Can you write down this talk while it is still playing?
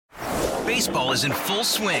Baseball is in full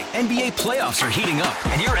swing. NBA playoffs are heating up,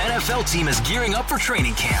 and your NFL team is gearing up for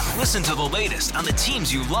training camp. Listen to the latest on the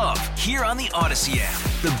teams you love here on the Odyssey app.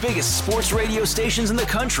 The biggest sports radio stations in the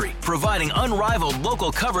country, providing unrivaled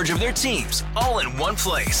local coverage of their teams, all in one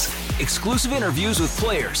place. Exclusive interviews with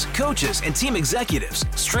players, coaches, and team executives,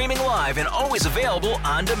 streaming live and always available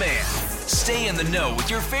on demand. Stay in the know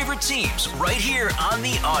with your favorite teams right here on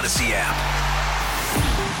the Odyssey app.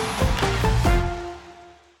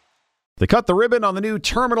 They cut the ribbon on the new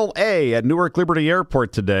Terminal A at Newark Liberty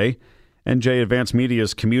Airport today. NJ Advanced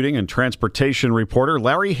Media's commuting and transportation reporter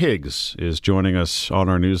Larry Higgs is joining us on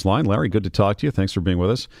our news line. Larry, good to talk to you. Thanks for being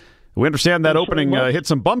with us. We understand that opening hit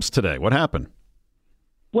some bumps today. What happened?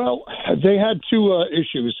 Well, they had two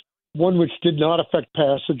issues, one which did not affect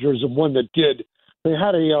passengers and one that did. They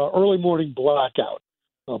had a early morning blackout.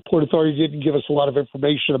 Port Authority didn't give us a lot of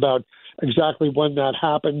information about exactly when that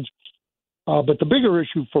happened. But the bigger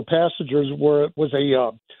issue for passengers was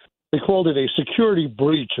they called it a security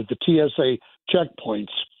breach at the TSA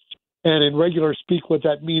checkpoints. And in regular speak, what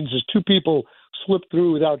that means is two people slip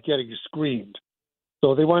through without getting screened.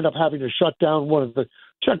 So they wind up having to shut down one of the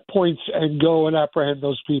checkpoints and go and apprehend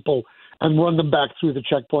those people and run them back through the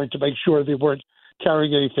checkpoint to make sure they weren't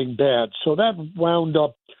carrying anything bad. So that wound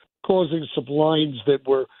up causing some lines that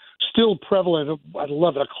were still prevalent at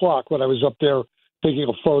 11 o'clock when I was up there taking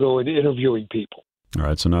a photo and interviewing people. All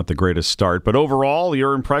right, so not the greatest start. But overall,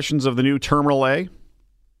 your impressions of the new Terminal A?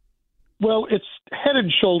 Well, it's head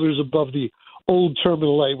and shoulders above the old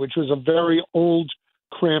Terminal A, which was a very old,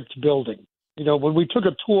 cramped building. You know, when we took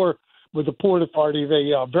a tour with the Port Authority,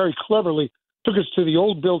 they very cleverly took us to the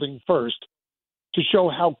old building first to show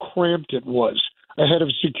how cramped it was ahead of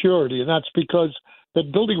security. And that's because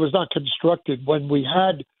that building was not constructed when we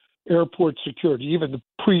had airport security, even the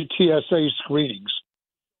pre-TSA screenings.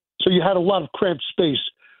 So you had a lot of cramped space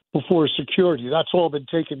before security. That's all been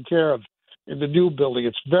taken care of in the new building.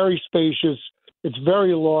 It's very spacious. It's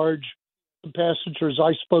very large. The passengers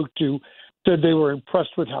I spoke to said they were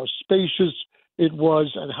impressed with how spacious it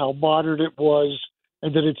was and how modern it was,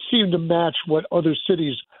 and that it seemed to match what other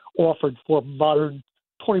cities offered for modern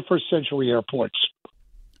 21st century airports.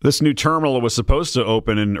 This new terminal was supposed to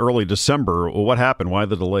open in early December. What happened? Why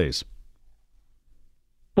the delays?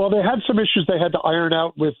 Well, they had some issues they had to iron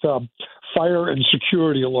out with fire and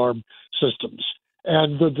security alarm systems.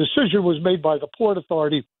 And the decision was made by the Port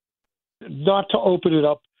Authority not to open it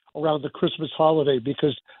up around the Christmas holiday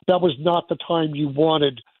because that was not the time you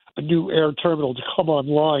wanted a new air terminal to come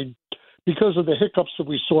online because of the hiccups that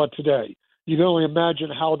we saw today. You can only imagine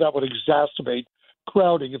how that would exacerbate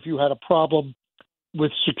crowding if you had a problem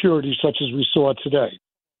with security such as we saw today.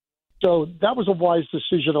 So that was a wise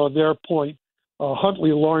decision on their point.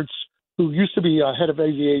 Huntley Lawrence, who used to be head of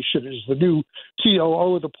aviation, is the new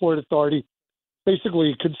COO of the Port Authority,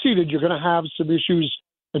 basically conceded you're going to have some issues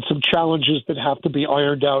and some challenges that have to be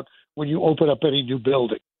ironed out when you open up any new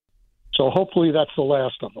building. So hopefully that's the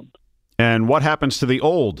last of them. And what happens to the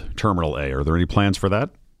old Terminal A? Are there any plans for that?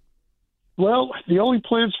 Well, the only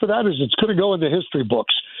plans for that is it's going to go in the history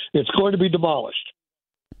books. It's going to be demolished.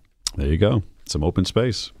 There you go. Some open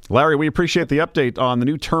space. Larry, we appreciate the update on the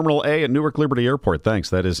new Terminal A at Newark Liberty Airport. Thanks.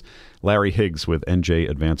 That is Larry Higgs with NJ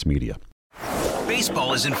Advanced Media.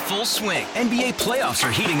 Baseball is in full swing. NBA playoffs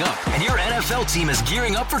are heating up, and your NFL team is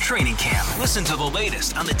gearing up for training camp. Listen to the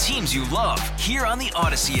latest on the teams you love here on the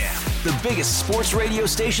Odyssey app. The biggest sports radio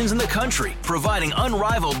stations in the country, providing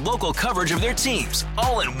unrivaled local coverage of their teams,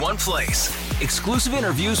 all in one place. Exclusive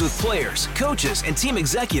interviews with players, coaches, and team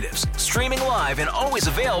executives, streaming live and always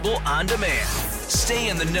available on demand. Stay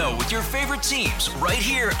in the know with your favorite teams right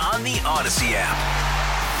here on the Odyssey app.